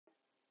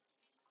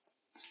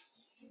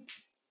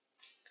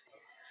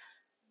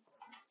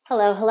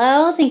Hello,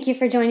 hello. Thank you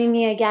for joining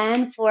me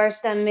again for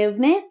some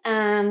movement.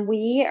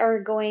 We are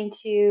going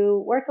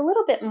to work a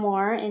little bit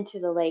more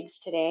into the legs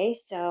today,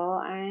 so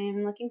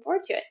I'm looking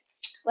forward to it.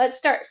 Let's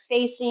start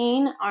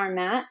facing our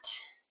mat.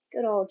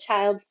 Good old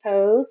child's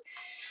pose.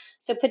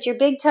 So put your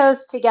big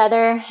toes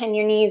together and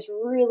your knees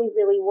really,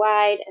 really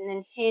wide, and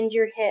then hinge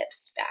your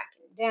hips back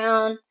and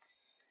down.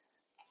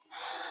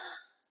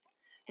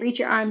 Reach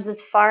your arms as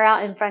far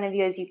out in front of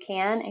you as you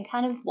can and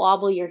kind of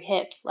wobble your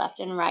hips left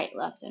and right,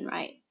 left and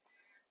right.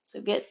 So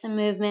get some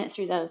movement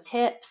through those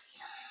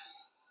hips.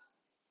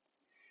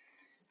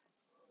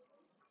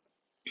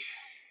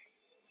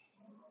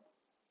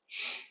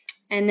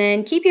 And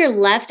then keep your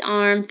left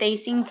arm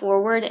facing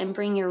forward and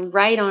bring your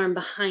right arm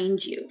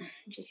behind you.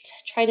 Just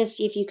try to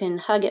see if you can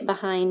hug it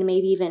behind,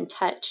 maybe even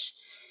touch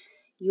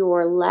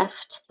your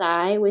left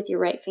thigh with your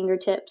right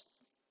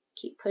fingertips.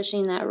 Keep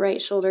pushing that right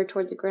shoulder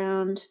toward the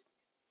ground.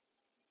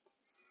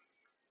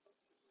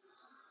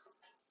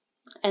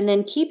 And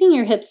then keeping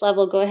your hips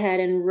level, go ahead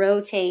and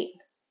rotate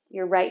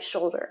your right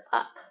shoulder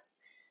up.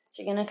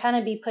 So you're going to kind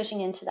of be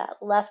pushing into that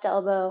left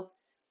elbow,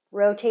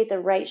 rotate the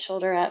right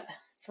shoulder up.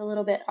 It's a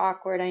little bit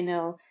awkward, I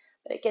know,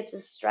 but it gets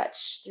a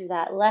stretch through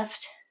that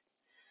left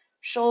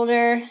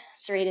shoulder,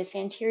 serratus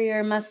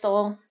anterior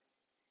muscle,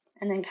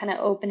 and then kind of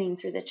opening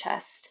through the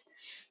chest,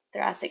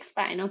 thoracic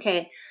spine.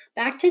 Okay,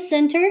 back to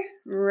center.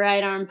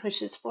 Right arm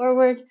pushes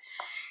forward. You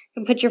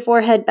can put your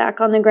forehead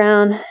back on the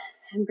ground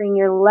and bring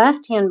your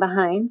left hand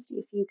behind. See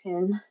if you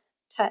can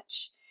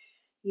touch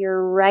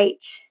your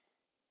right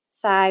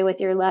thigh with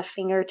your left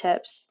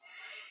fingertips.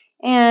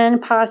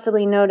 And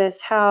possibly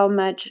notice how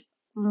much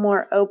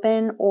more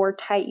open or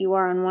tight you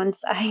are on one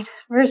side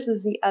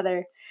versus the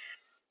other.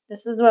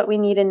 This is what we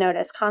need to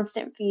notice.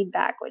 Constant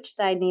feedback. Which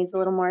side needs a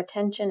little more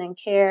attention and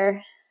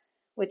care?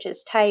 Which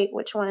is tight?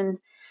 Which one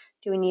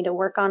do we need to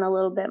work on a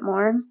little bit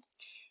more? All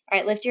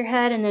right, lift your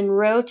head and then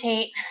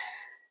rotate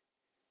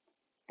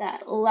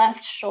that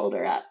left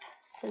shoulder up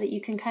so that you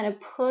can kind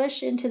of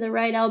push into the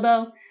right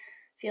elbow.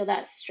 Feel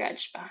that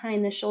stretch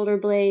behind the shoulder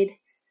blade,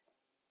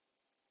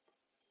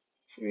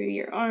 through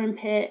your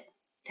armpit,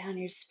 down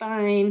your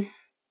spine,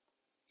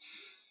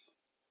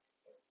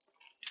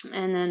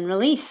 and then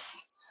release.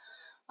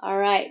 All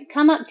right,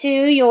 come up to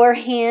your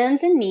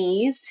hands and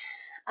knees.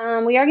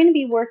 We are going to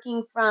be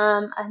working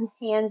from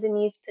a hands and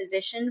knees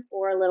position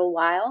for a little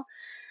while.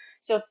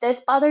 So if this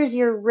bothers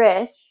your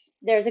wrists,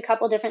 there's a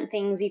couple different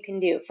things you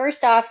can do.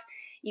 First off,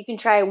 you can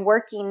try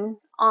working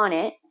on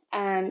it.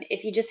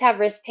 If you just have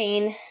wrist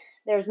pain,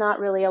 there's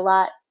not really a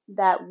lot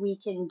that we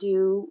can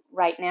do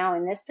right now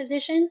in this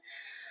position.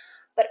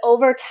 But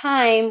over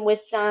time,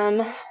 with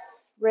some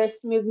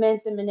wrist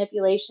movements and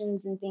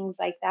manipulations and things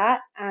like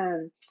that,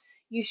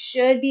 you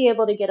should be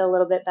able to get a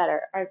little bit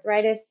better.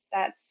 Arthritis,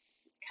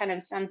 that's kind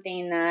of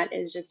something that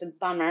is just a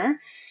bummer.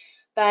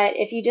 But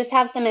if you just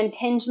have some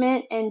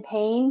impingement and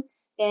pain,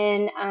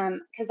 then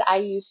because I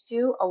used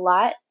to a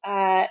lot,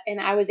 and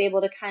I was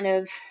able to kind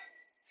of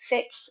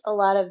fix a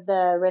lot of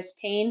the wrist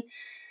pain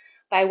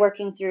by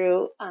working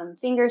through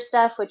finger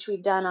stuff, which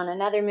we've done on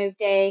another move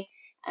day.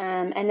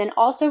 And then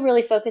also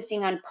really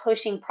focusing on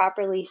pushing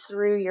properly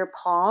through your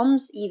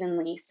palms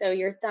evenly. So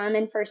your thumb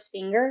and first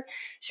finger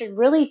should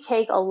really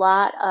take a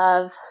lot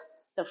of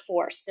the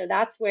force. So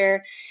that's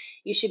where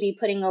you should be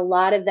putting a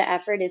lot of the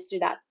effort, is through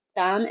that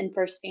thumb and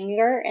first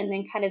finger, and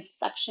then kind of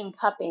suction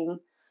cupping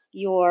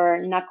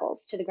your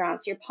knuckles to the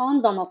ground. So your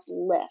palms almost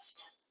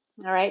lift.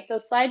 All right, so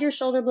slide your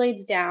shoulder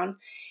blades down,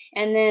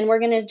 and then we're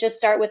going to just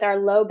start with our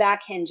low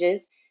back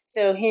hinges.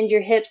 So hinge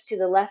your hips to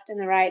the left and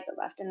the right, the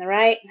left and the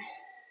right,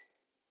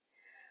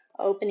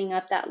 opening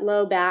up that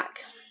low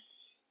back.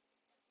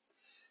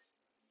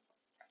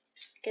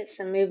 Get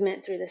some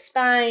movement through the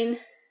spine.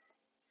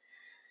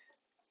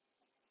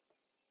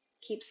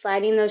 Keep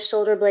sliding those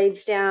shoulder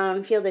blades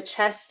down. Feel the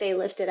chest stay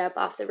lifted up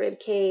off the rib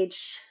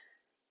cage.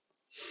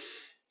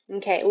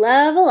 Okay,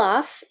 level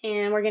off,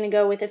 and we're going to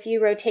go with a few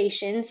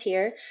rotations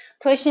here.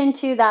 Push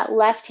into that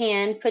left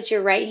hand. Put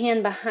your right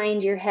hand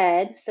behind your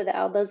head, so the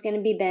elbow is going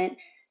to be bent.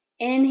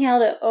 Inhale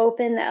to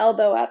open the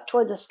elbow up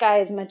toward the sky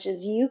as much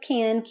as you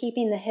can,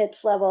 keeping the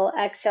hips level.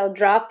 Exhale,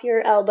 drop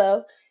your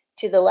elbow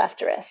to the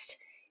left wrist.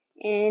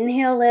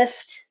 Inhale,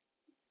 lift.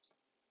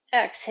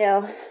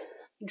 Exhale,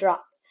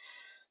 drop.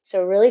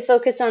 So really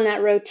focus on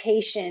that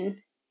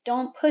rotation.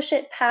 Don't push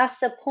it past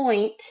the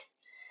point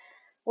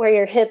where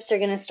your hips are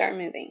going to start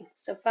moving.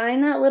 So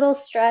find that little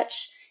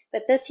stretch,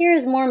 but this here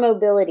is more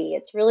mobility.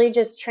 It's really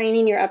just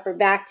training your upper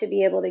back to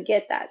be able to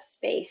get that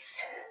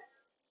space.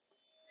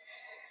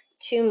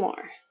 2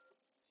 more.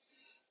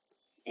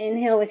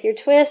 Inhale with your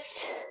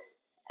twist.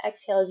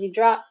 Exhale as you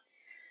drop.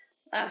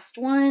 Last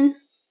one.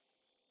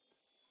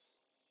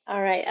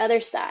 All right,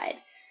 other side.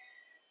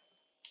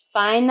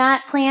 Find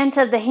that plant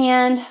of the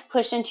hand.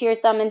 Push into your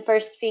thumb and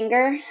first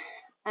finger.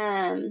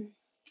 Oh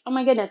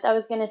my goodness, I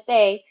was going to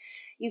say,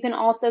 you can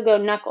also go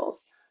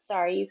knuckles.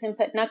 Sorry, you can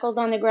put knuckles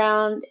on the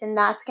ground, and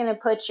that's going to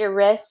put your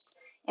wrist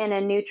in a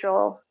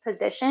neutral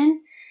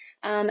position.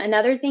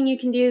 Another thing you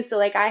can do, so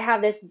like I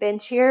have this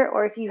bench here,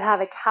 or if you have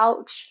a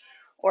couch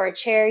or a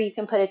chair, you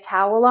can put a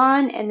towel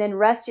on and then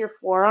rest your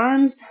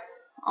forearms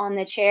on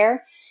the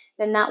chair.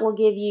 Then that will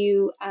give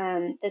you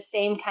the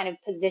same kind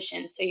of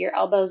position. So your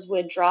elbows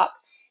would drop,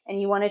 and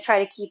you want to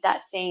try to keep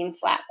that same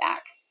flat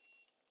back.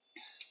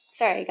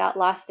 Sorry, I got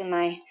lost in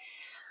my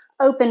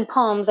open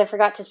palms. I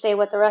forgot to say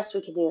what the rest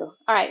we could do.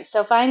 All right,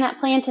 so find that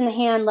plant in the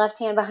hand, left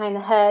hand behind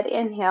the head.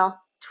 Inhale,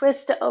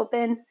 twist to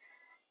open.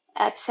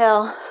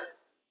 Exhale,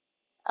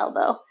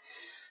 elbow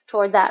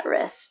toward that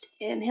wrist.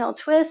 Inhale,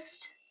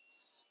 twist.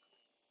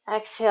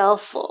 Exhale,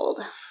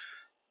 fold.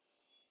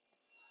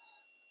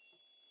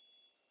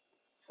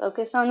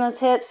 Focus on those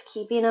hips,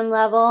 keeping them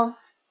level.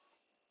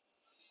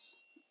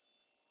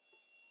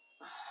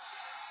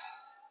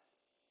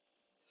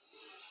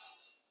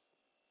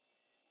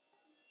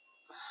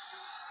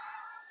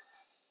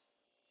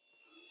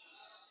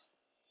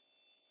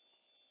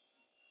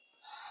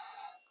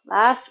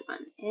 Last one.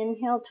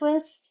 Inhale,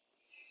 twist.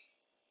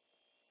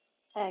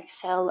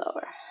 Exhale,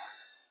 lower.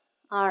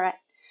 All right.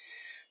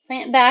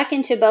 Plant back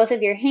into both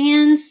of your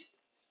hands.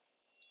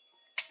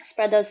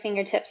 Spread those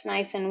fingertips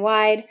nice and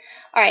wide.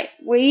 All right,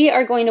 we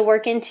are going to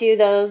work into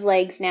those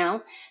legs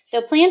now.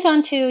 So plant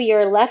onto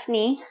your left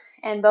knee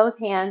and both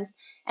hands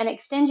and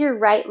extend your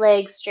right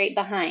leg straight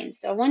behind.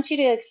 So I want you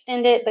to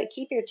extend it, but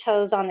keep your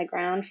toes on the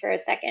ground for a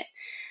second.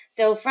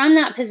 So from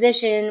that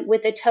position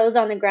with the toes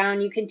on the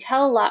ground, you can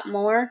tell a lot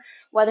more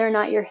whether or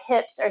not your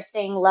hips are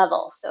staying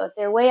level. So if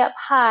they're way up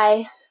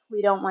high,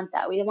 we don't want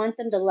that. We want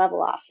them to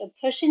level off. So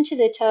push into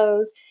the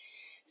toes,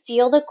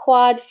 feel the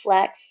quad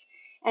flex,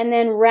 and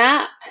then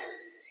wrap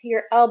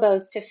your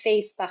elbows to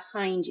face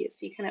behind you.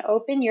 So you kind of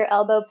open your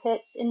elbow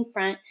pits in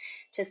front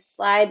to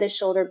slide the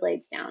shoulder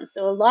blades down.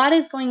 So a lot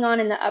is going on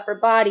in the upper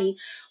body.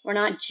 We're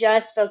not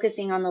just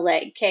focusing on the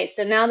leg. Okay,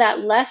 so now that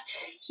left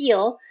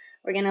heel,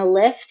 we're going to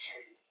lift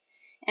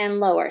and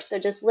lower. So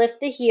just lift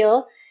the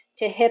heel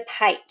to hip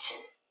height.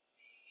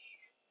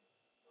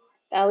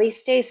 Belly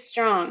stays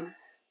strong.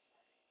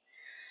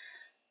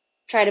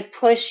 Try to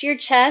push your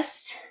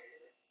chest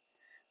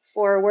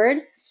forward,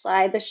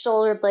 slide the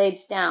shoulder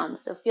blades down.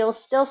 So feel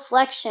still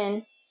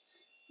flexion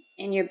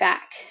in your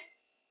back.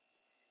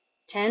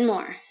 10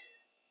 more.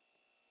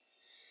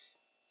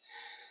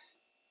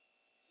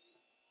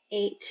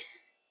 8,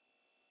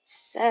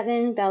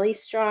 7, belly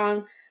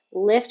strong.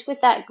 Lift with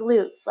that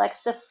glute,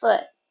 flex the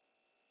foot.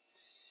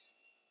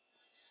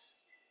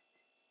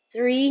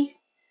 3,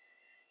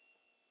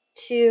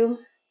 2,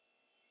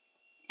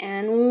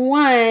 and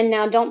 1.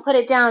 Now don't put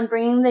it down.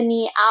 Bring the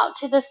knee out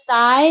to the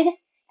side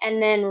and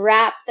then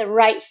wrap the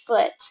right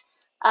foot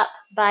up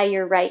by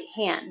your right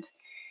hand.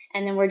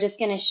 And then we're just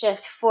going to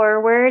shift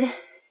forward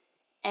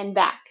and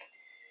back.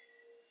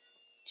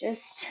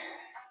 Just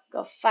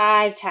go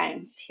 5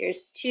 times.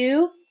 Here's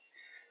 2.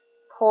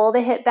 Pull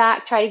the hip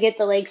back. Try to get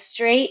the leg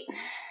straight.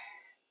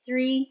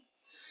 3,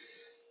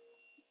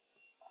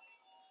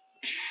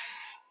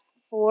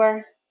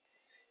 4,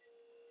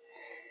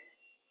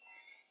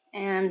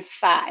 and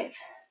 5.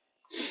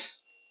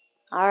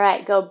 All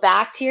right, go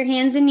back to your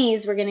hands and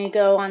knees. We're going to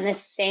go on the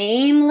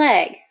same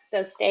leg.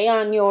 So stay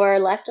on your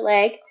left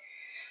leg.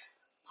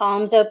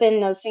 Palms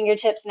open, those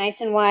fingertips nice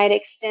and wide.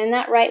 Extend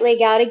that right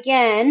leg out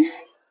again.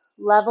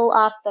 Level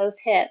off those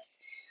hips.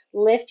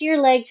 Lift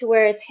your leg to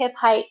where it's hip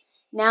height.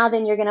 Now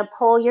then you're going to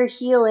pull your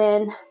heel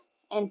in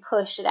and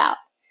push it out.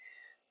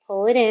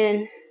 Pull it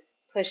in,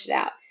 push it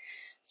out.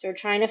 So we're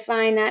trying to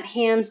find that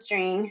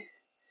hamstring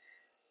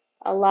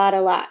a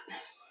lot.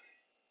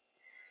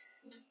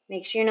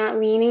 Make sure you're not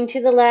leaning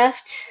to the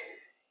left.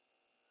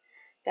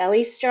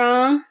 Belly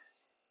strong.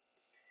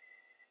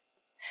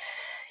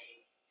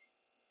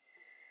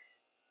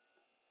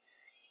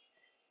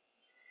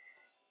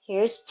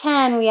 Here's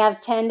 10. We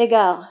have 10 to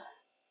go.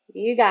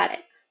 You got it.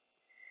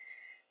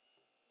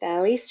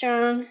 Belly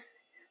strong.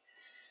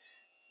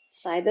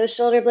 Slide those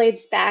shoulder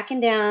blades back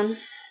and down.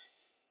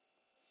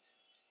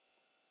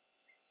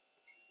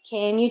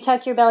 Can you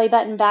tuck your belly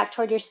button back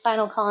toward your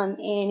spinal column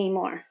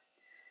anymore?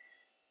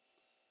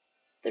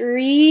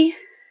 3,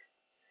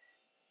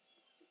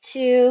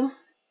 2,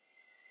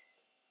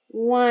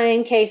 1.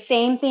 Okay,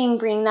 same thing.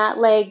 Bring that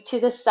leg to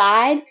the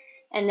side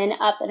and then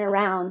up and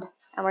around.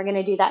 And we're going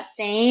to do that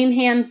same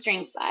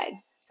hamstring slide.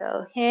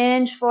 So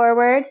hinge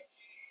forward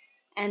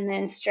and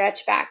then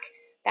stretch back.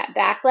 That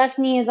back left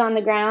knee is on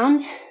the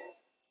ground.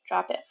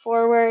 Drop it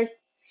forward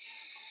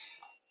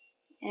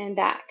and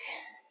back.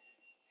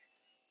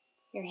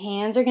 Your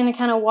hands are going to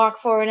kind of walk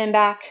forward and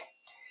back.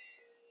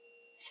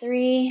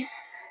 3,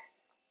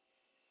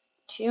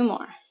 2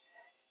 more.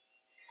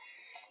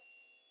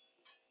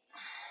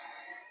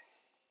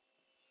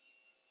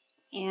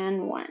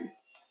 And 1.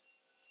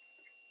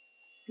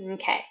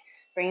 Okay,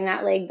 bring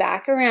that leg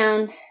back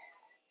around.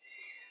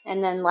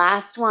 And then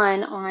last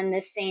one on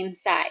the same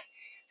side.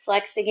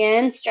 Flex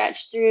again,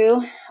 stretch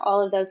through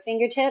all of those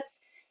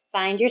fingertips.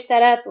 Find your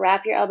setup,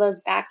 wrap your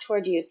elbows back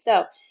towards you.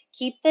 So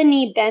keep the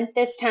knee bent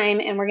this time,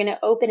 and we're going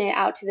to open it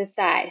out to the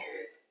side.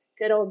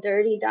 Good old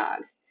dirty dog.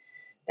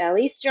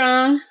 Belly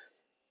strong.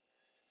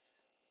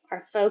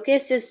 Our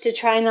focus is to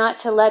try not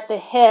to let the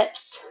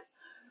hips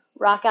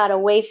rock out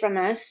away from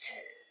us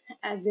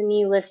as the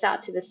knee lifts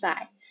out to the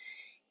side.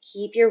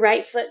 Keep your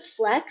right foot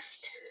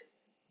flexed.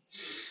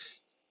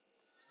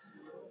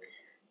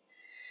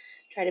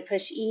 Try to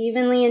push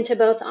evenly into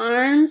both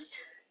arms.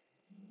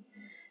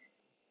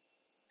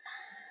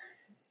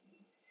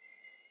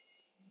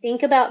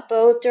 Think about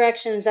both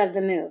directions of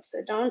the move. So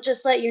don't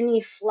just let your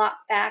knee flop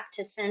back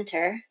to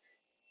center.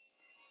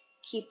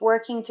 Keep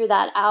working through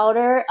that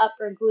outer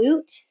upper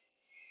glute.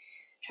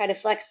 Try to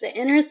flex the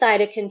inner thigh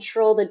to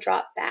control the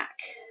drop back.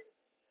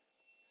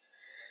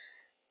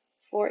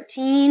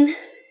 14,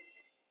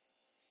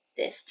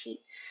 15.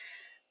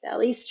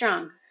 Belly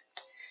strong.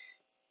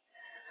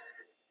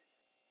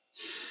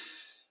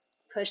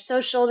 Push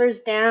those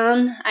shoulders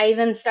down. I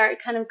even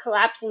start kind of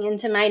collapsing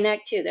into my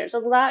neck too. There's a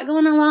lot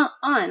going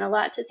on, a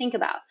lot to think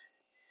about.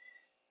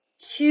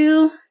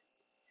 2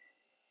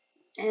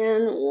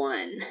 and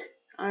 1.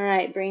 All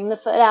right, bring the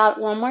foot out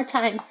one more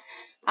time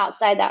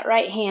outside that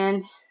right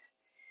hand.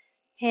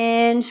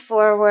 Hinge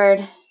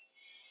forward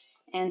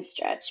and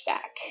stretch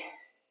back.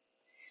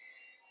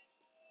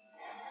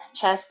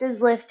 Chest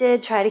is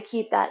lifted. Try to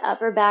keep that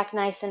upper back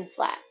nice and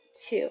flat.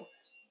 2.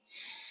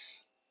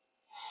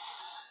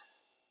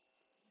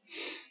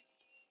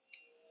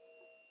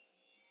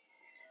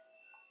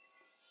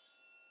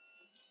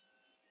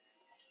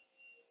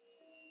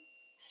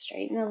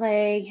 Straighten the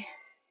leg.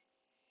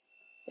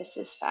 This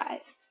is 5.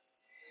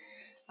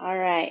 All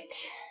right.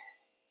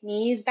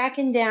 Knees back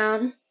and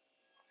down.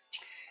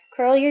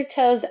 Curl your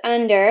toes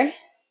under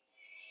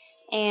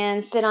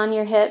and sit on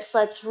your hips.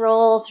 Let's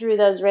roll through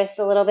those wrists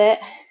a little bit.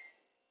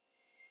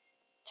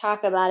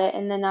 Talk about it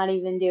and then not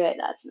even do it.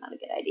 That's not a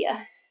good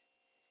idea.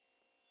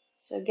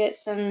 So get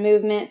some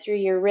movement through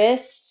your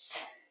wrists.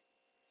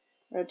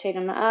 Rotate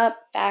them up,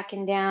 back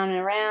and down and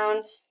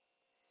around.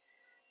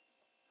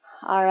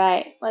 All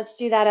right, let's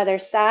do that other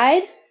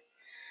side.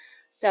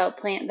 So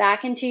plant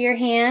back into your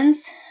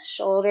hands,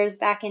 shoulders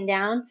back and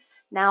down.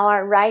 Now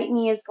our right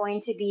knee is going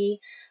to be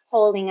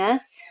holding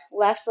us.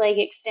 Left leg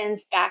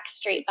extends back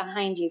straight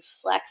behind you.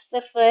 Flex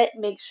the foot,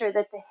 make sure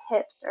that the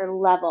hips are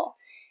level,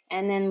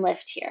 and then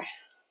lift here.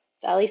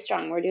 Belly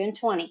strong, we're doing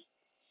 20.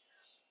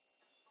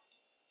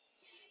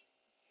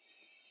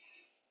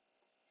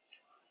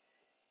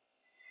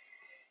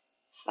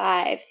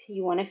 5.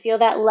 You want to feel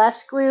that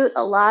left glute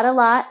a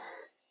lot.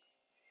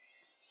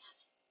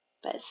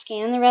 But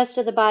scan the rest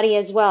of the body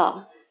as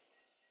well.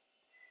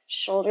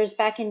 Shoulders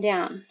back and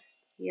down.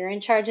 You're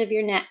in charge of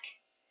your neck.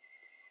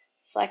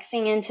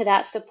 Flexing into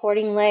that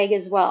supporting leg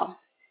as well.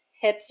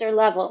 Hips are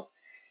level.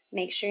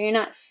 Make sure you're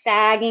not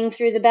sagging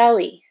through the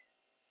belly.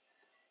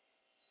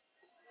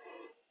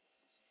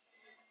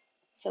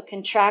 So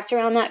contract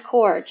around that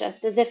core,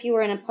 just as if you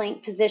were in a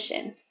plank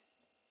position.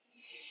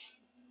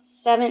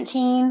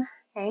 17,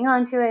 hang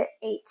on to it.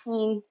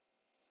 18,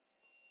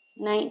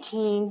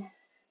 19,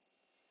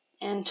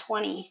 and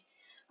 20.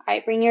 All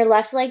right, bring your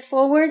left leg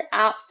forward,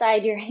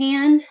 outside your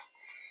hand,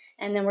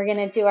 and then we're going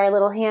to do our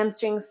little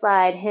hamstring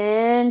slide.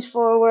 Hinge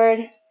forward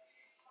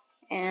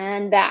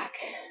and back.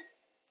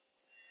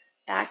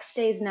 Back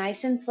stays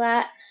nice and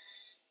flat.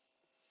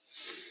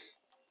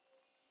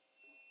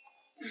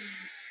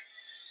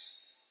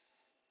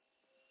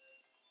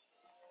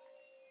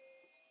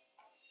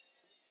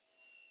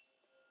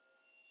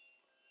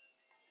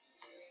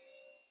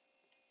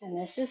 And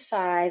this is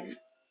 5.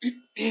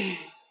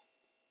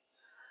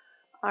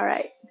 All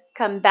right,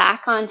 come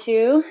back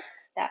onto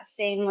that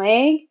same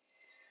leg.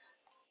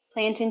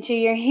 Plant into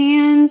your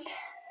hands.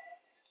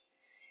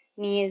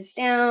 Knee is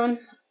down.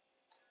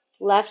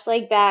 Left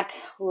leg back,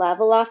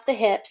 level off the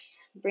hips.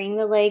 Bring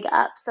the leg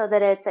up so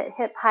that it's at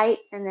hip height,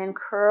 and then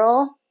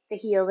curl the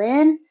heel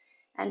in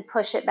and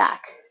push it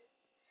back.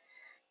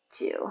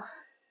 2,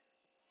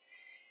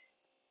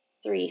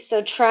 3.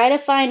 So try to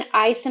find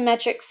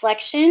isometric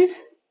flexion.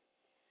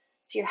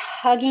 So you're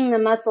hugging the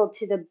muscle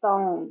to the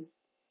bone.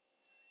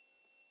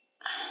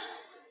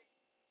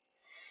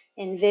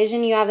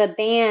 Envision you have a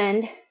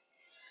band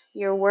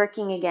you're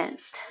working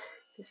against.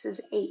 This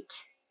is 8.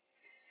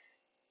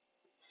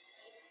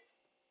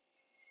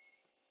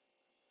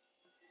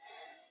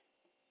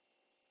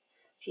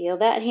 Feel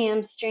that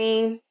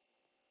hamstring.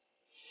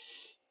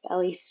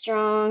 Belly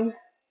strong.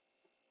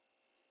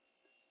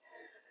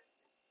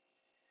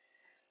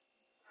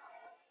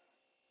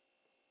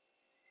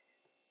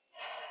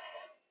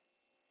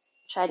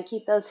 Try to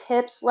keep those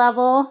hips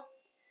level.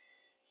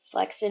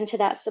 Flex into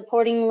that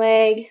supporting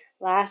leg.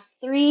 Last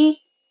 3,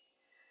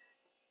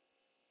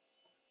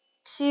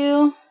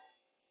 2,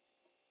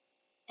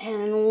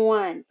 and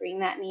 1. Bring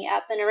that knee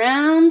up and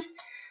around.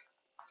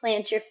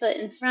 Plant your foot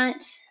in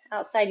front,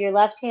 outside your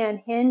left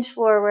hand, hinge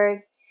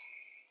forward,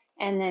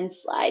 and then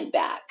slide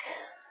back.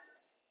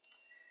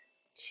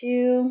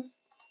 2,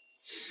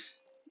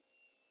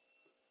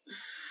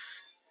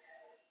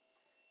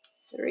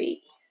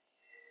 3.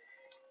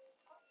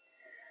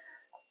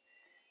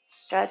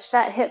 Stretch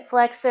that hip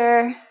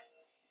flexor.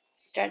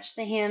 Stretch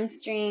the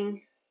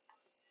hamstring.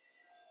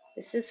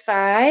 This is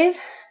 5.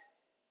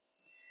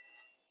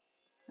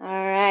 All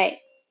right.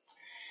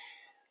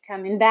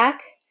 Coming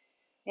back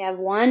We have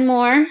one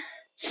more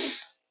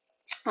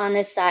on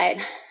this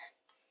side.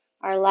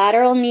 Our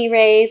lateral knee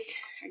raise,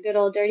 our good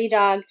old dirty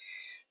dog.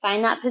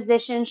 Find that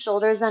position,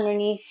 shoulders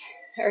underneath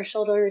or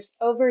shoulders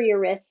over your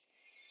wrists.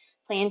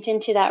 Plant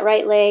into that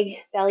right leg,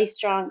 belly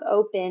strong,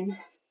 open,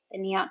 the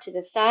knee out to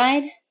the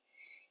side,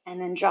 and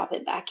then drop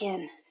it back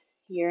in.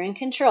 You're in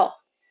control.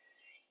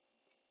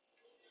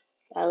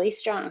 Belly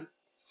strong.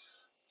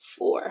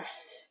 4,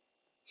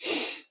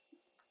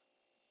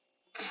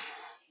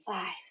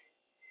 5.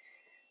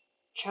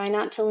 Try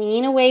not to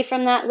lean away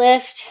from that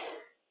lift.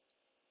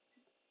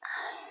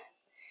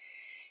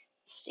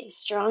 Stay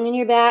strong in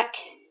your back,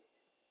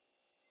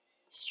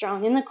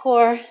 strong in the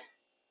core.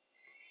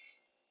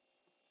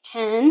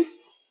 10.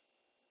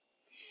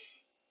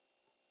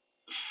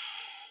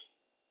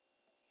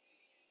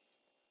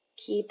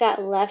 Keep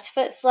that left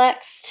foot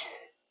flexed.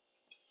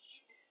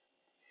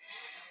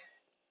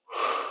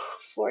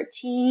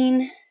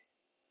 14.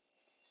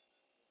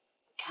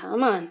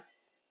 Come on.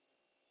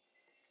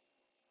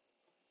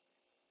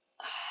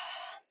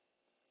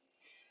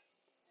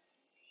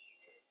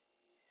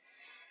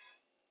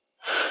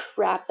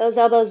 Wrap those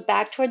elbows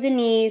back toward the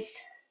knees.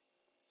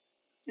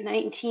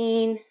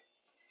 19.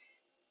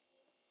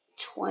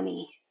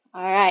 20.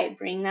 All right,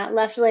 bring that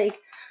left leg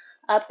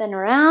up and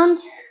around.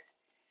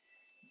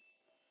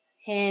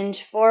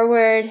 Hinge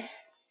forward,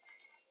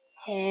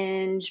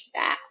 hinge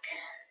back.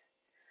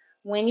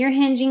 When you're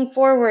hinging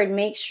forward,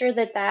 make sure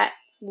that that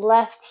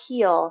left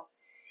heel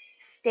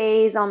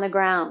stays on the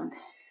ground.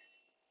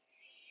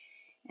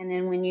 And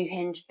then when you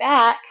hinge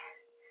back,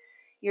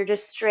 you're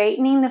just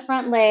straightening the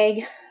front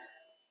leg,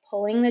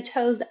 pulling the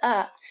toes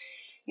up.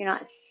 You're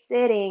not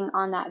sitting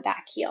on that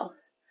back heel.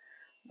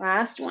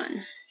 Last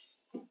one.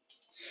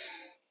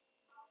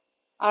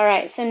 All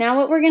right, so now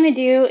what we're going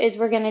to do is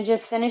we're going to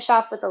just finish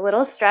off with a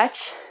little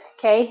stretch,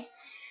 okay?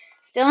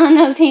 Still on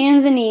those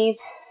hands and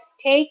knees.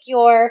 Take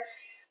your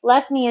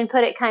left knee and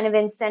put it kind of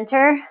in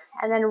center,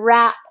 and then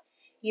wrap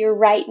your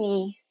right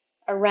knee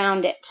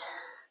around it.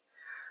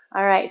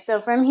 All right, so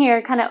from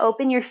here, kind of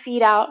open your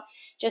feet out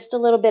just a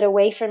little bit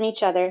away from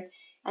each other,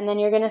 and then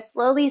you're going to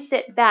slowly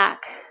sit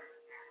back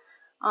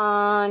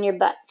on your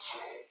butt.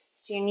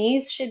 So your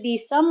knees should be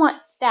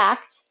somewhat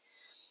stacked.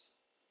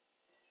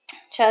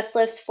 Chest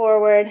lifts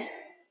forward,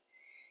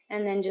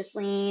 and then just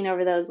lean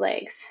over those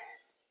legs.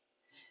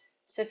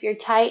 So if you're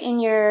tight in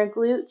your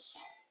glutes,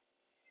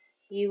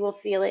 you will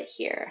feel it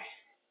here.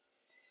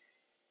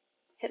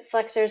 Hip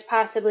flexors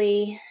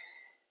possibly.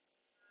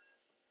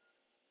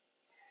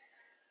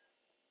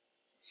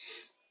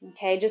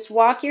 Okay, just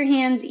walk your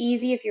hands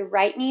easy. If your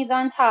right knee's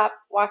on top,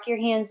 walk your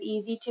hands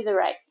easy to the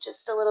right.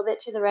 Just a little bit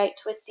to the right,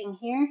 twisting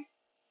here.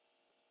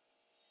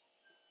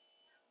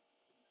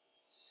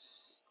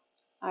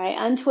 All right,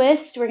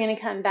 untwist. We're going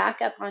to come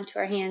back up onto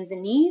our hands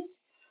and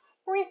knees.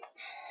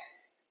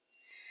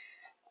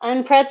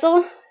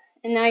 Unpretzel.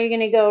 And now you're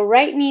going to go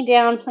right knee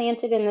down,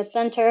 planted in the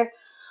center,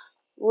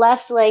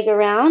 left leg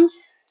around.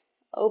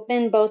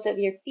 Open both of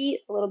your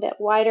feet a little bit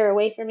wider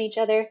away from each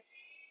other.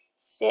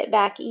 Sit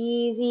back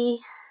easy.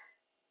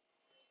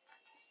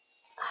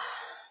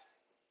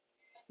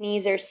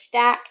 Knees are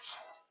stacked.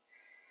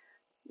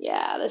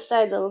 Yeah, this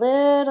side's a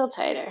little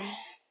tighter.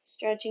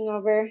 Stretching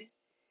over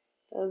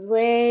those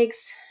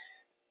legs.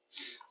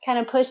 Kind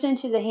of push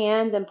into the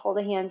hands and pull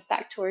the hands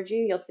back towards you.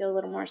 You'll feel a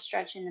little more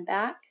stretch in the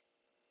back.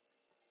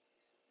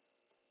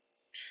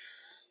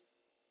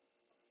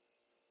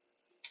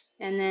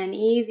 And then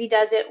easy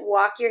does it.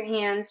 Walk your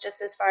hands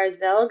just as far as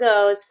they'll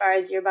go, as far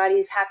as your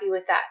body's happy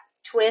with that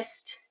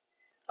twist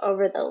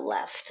over the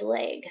left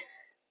leg.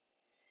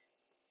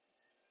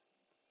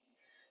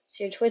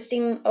 So you're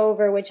twisting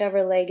over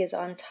whichever leg is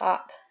on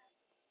top.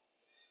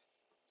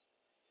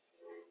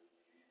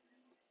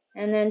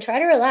 And then try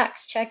to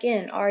relax. Check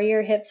in. Are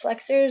your hip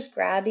flexors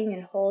grabbing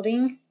and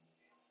holding,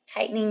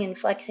 tightening and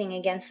flexing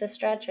against the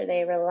stretch? Or are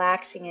they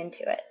relaxing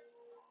into it?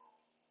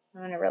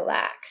 I'm going to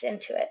relax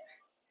into it.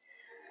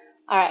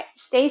 All right,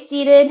 stay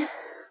seated,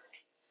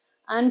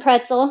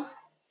 unpretzel.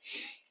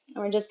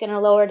 And we're just going to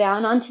lower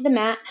down onto the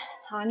mat,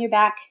 on your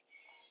back.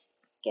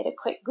 Get a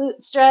quick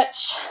glute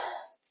stretch.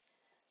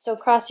 So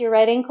cross your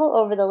right ankle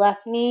over the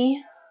left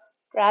knee.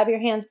 Grab your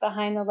hands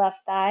behind the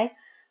left thigh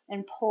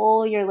and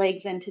pull your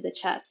legs into the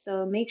chest.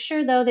 So make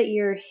sure, though, that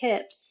your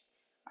hips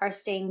are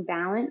staying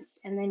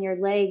balanced and then your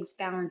legs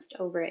balanced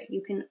over it.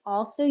 You can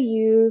also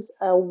use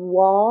a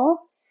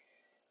wall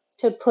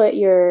to put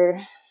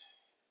your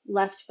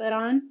left foot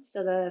on,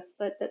 so the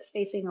foot that's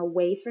facing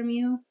away from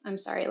you,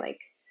 like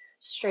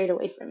straight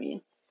away from you.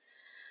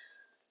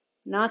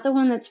 Not the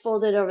one that's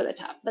folded over the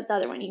top, but the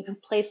other one. You can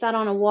place that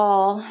on a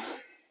wall,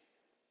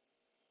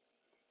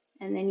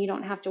 and then you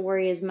don't have to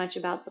worry as much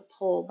about the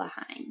pull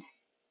behind.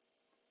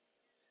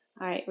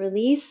 All right,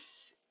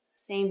 release.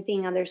 Same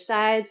thing, other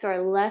side. So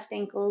our left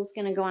ankle is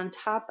going to go on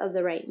top of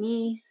the right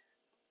knee.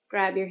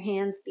 Grab your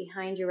hands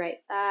behind your right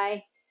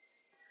thigh.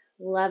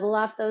 Level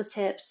off those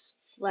hips.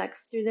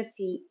 Flex through the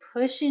feet.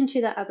 Push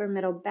into the upper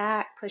middle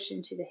back. Push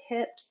into the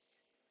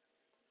hips.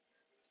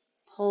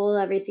 Pull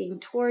everything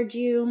towards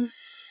you.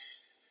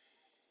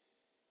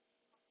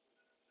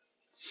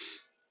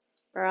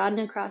 Broaden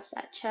across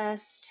that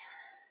chest.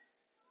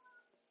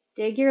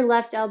 Dig your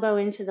left elbow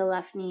into the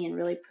left knee and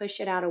really push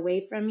it out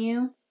away from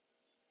you.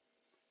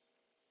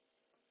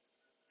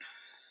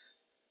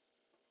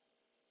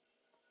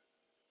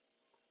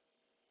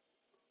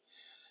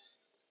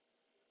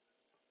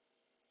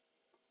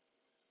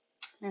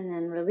 And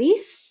then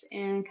release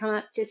and come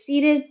up to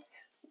seated.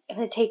 I'm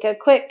going to take a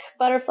quick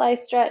butterfly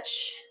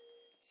stretch.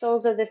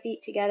 Soles of the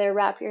feet together.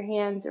 Wrap your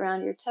hands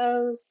around your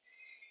toes.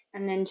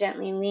 And then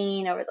gently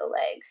lean over the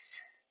legs.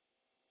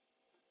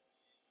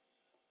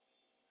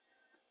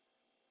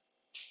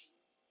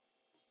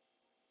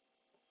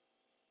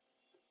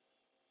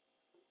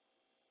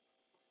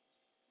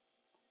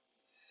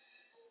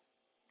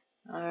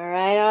 All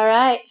right, all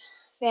right.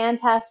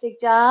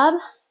 Fantastic job.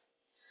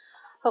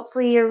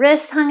 Hopefully your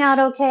wrist hung out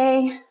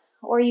okay,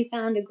 or you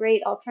found a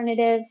great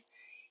alternative,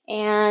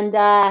 and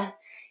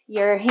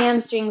your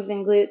hamstrings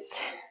and glutes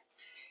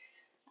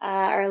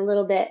are a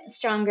little bit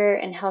stronger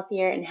and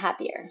healthier and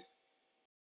happier.